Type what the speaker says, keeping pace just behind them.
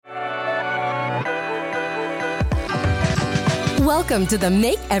Welcome to the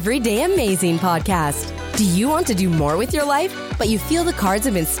Make Every Day Amazing podcast. Do you want to do more with your life, but you feel the cards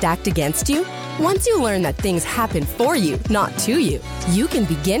have been stacked against you? Once you learn that things happen for you, not to you, you can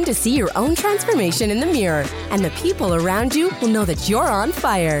begin to see your own transformation in the mirror, and the people around you will know that you're on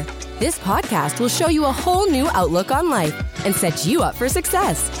fire. This podcast will show you a whole new outlook on life and set you up for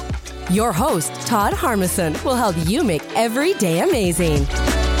success. Your host, Todd Harmison, will help you make every day amazing.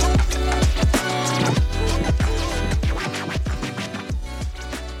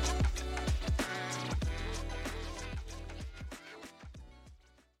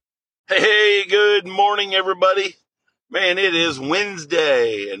 Hey, good morning, everybody. Man, it is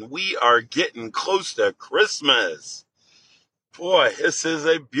Wednesday, and we are getting close to Christmas. Boy, this is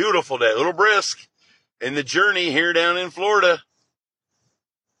a beautiful day. A little brisk in the journey here down in Florida.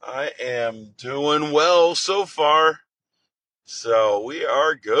 I am doing well so far, so we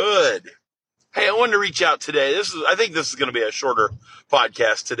are good. Hey, I wanted to reach out today. I think this is going to be a shorter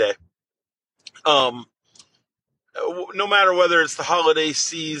podcast today. No matter whether it's the holiday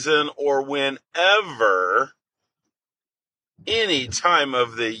season or whenever, any time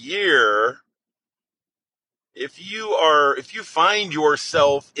of the year, if you find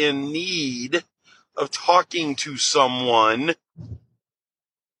yourself in need of talking to someone,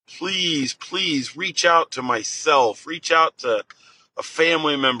 please reach out to myself, reach out to a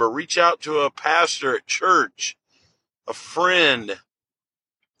family member, reach out to a pastor at church, a friend.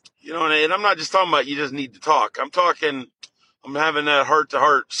 You know, and I'm not just talking about you just need to talk. I'm having that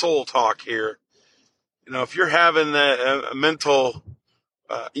heart-to-heart soul talk here. You know, if you're having that mental,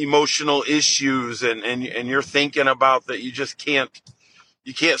 emotional issues and you're thinking about that you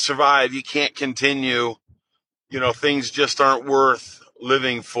can't survive, you can't continue, you know, things just aren't worth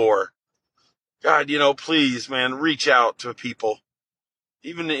living for. God, you know, please, man, reach out to people.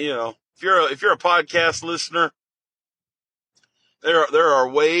 Even, you know, if you're a podcast listener, there are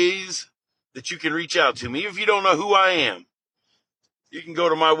ways that you can reach out to me. Even if you don't know who I am, you can go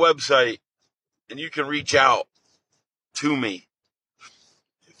to my website and you can reach out to me.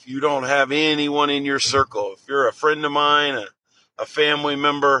 If you don't have anyone in your circle, if you're a friend of mine, a family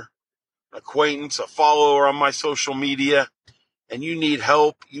member, an acquaintance, a follower on my social media, and you need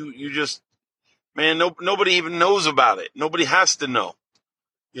help, you just, man, nobody even knows about it. Nobody has to know.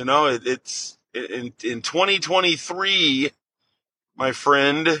 You know, it's in 2023, my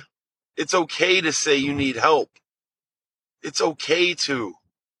friend, it's okay to say you need help. It's okay to.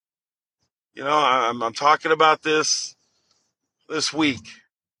 You know, I'm talking about this week.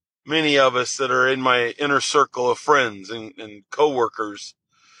 Many of us that are in my inner circle of friends and coworkers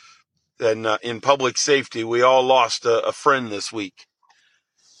and in public safety, we all lost a friend this week.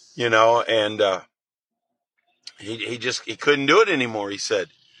 You know, and he couldn't do it anymore. He said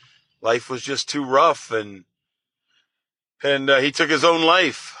life was just too rough, and he took his own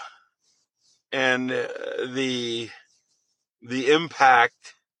life. And the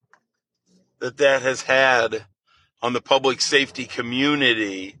impact that has had on the public safety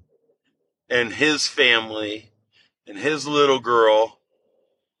community and his family and his little girl,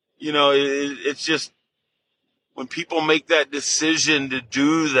 you know, it's just when people make that decision to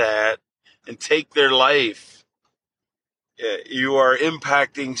do that and take their life, you are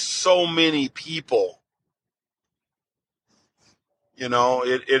impacting so many people. You know,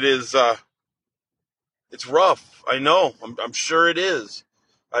 it is, it's rough. I know. I'm sure it is.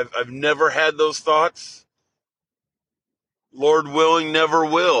 I've never had those thoughts. Lord willing, never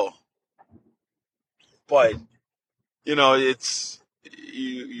will. But, you know, it's,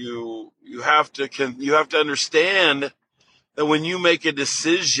 you have to understand that when you make a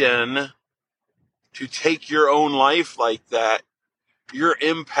decision to take your own life like that, you're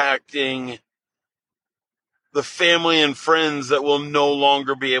impacting the family and friends that will no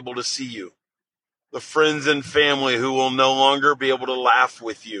longer be able to see you. The friends and family who will no longer be able to laugh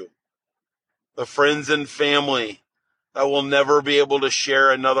with you. The friends and family that will never be able to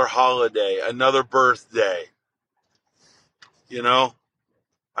share another holiday, another birthday. You know,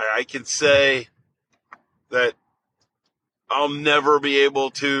 I can say that I'll never be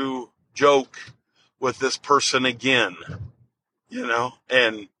able to joke with this person again, you know,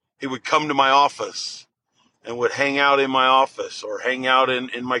 and he would come to my office and would hang out in my office or hang out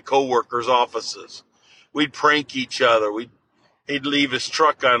in my coworkers' offices. We'd prank each other. He'd leave his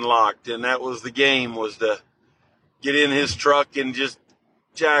truck unlocked, and that was the game, was to get in his truck and just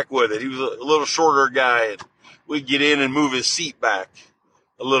jack with it. He was a little shorter guy, and we'd get in and move his seat back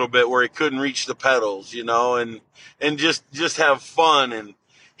a little bit where he couldn't reach the pedals, you know, and just have fun. And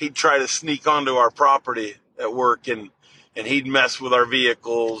he'd try to sneak onto our property at work, and he'd mess with our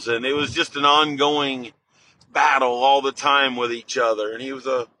vehicles. And it was just an ongoing battle all the time with each other. And he was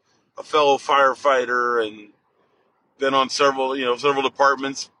a fellow firefighter and been on several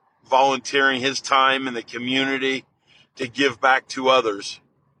departments, volunteering his time in the community to give back to others.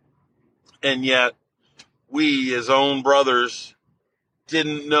 And yet we, his own brothers,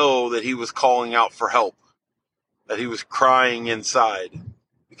 didn't know that he was calling out for help, that he was crying inside,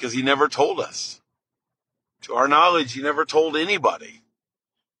 because he never told us. To our knowledge, he never told anybody,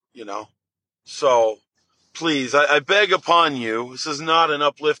 So please, I beg upon you, this is not an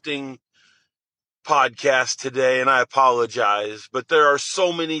uplifting podcast today, and I apologize, but there are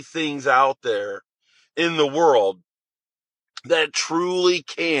so many things out there in the world that truly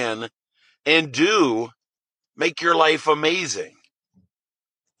can and do make your life amazing.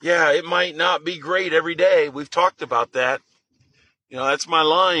 Yeah, it might not be great every day. We've talked about that. That's my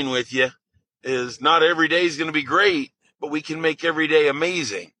line with you, is not every day is going to be great, but we can make every day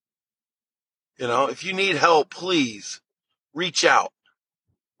amazing. If you need help, please reach out.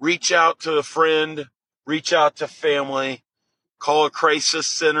 Reach out to a friend, reach out to family, call a crisis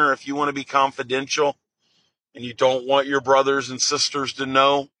center if you want to be confidential and you don't want your brothers and sisters to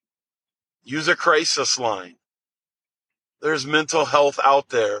know. Use a crisis line. There's mental health out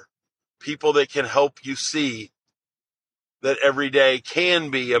there, people that can help you see that every day can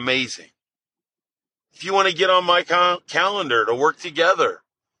be amazing. If you want to get on my calendar to work together,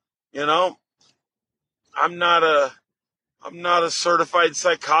 I'm not a certified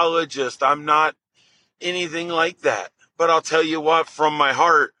psychologist. I'm not anything like that. But I'll tell you what, from my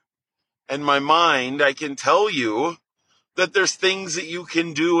heart and my mind, I can tell you that there's things that you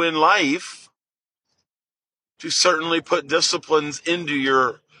can do in life to certainly put disciplines into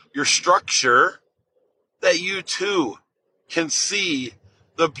your structure, that you too can see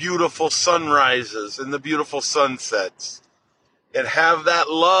the beautiful sunrises and the beautiful sunsets and have that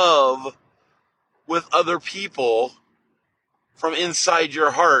love with other people from inside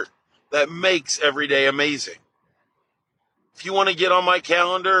your heart that makes every day amazing. If you want to get on my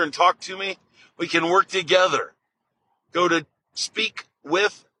calendar and talk to me, we can work together. Go to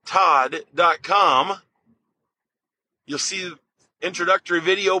speakwithtodd.com. You'll see the introductory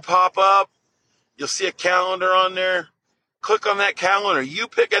video pop up. You'll see a calendar on there. Click on that calendar. You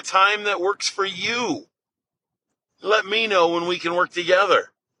pick a time that works for you. Let me know when we can work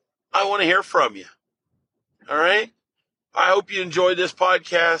together. I want to hear from you. All right? I hope you enjoyed this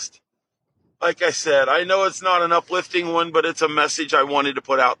podcast. Like I said, I know it's not an uplifting one, but it's a message I wanted to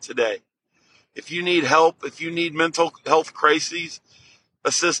put out today. If you need help, if you need mental health crises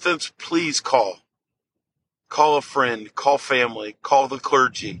assistance, please call. Call a friend, call family, call the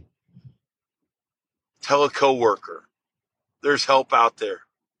clergy. Tell a coworker. There's help out there.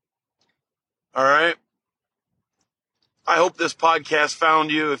 All right? I hope this podcast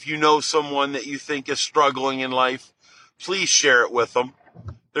found you. If you know someone that you think is struggling in life, please share it with them.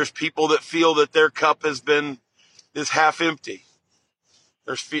 There's people that feel that their cup is half empty.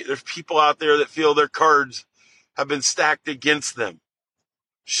 There's people out there that feel their cards have been stacked against them.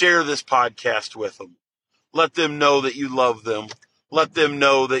 Share this podcast with them. Let them know that you love them. Let them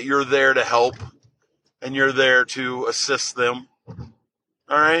know that you're there to help and you're there to assist them.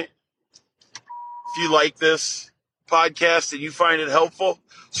 All right? If you like this podcast and you find it helpful,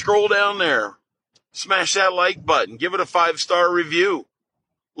 scroll down there. Smash that like button. Give it a 5-star review.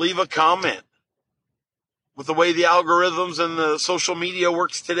 Leave a comment. With the way the algorithms and the social media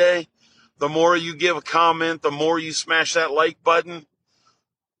works today, the more you give a comment, the more you smash that like button,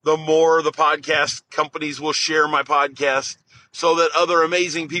 the more the podcast companies will share my podcast so that other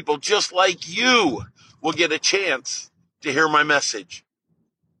amazing people just like you will get a chance to hear my message.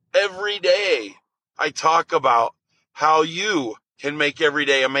 Every day I talk about how you can make every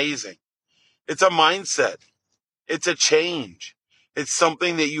day amazing. It's a mindset. It's a change. It's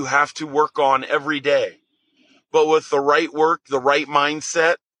something that you have to work on every day. But with the right work, the right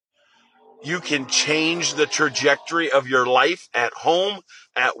mindset, you can change the trajectory of your life at home,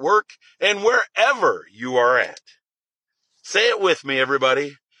 at work, and wherever you are at. Say it with me,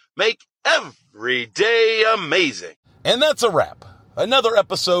 everybody. Make every day amazing. And that's a wrap. Another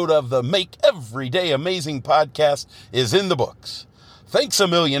episode of the Make Every Day Amazing podcast is in the books. Thanks a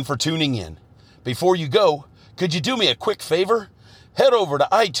million for tuning in. Before you go, could you do me a quick favor? Head over to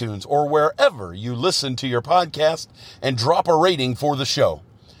iTunes or wherever you listen to your podcast and drop a rating for the show.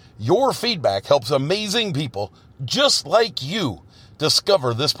 Your feedback helps amazing people just like you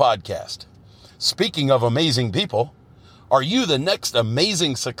discover this podcast. Speaking of amazing people, are you the next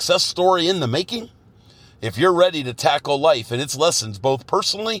amazing success story in the making? If you're ready to tackle life and its lessons both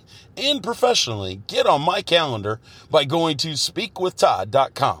personally and professionally, get on my calendar by going to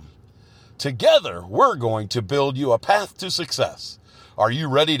speakwithtodd.com. Together, we're going to build you a path to success. Are you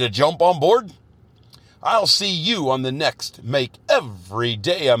ready to jump on board? I'll see you on the next Make Every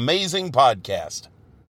Day Amazing podcast.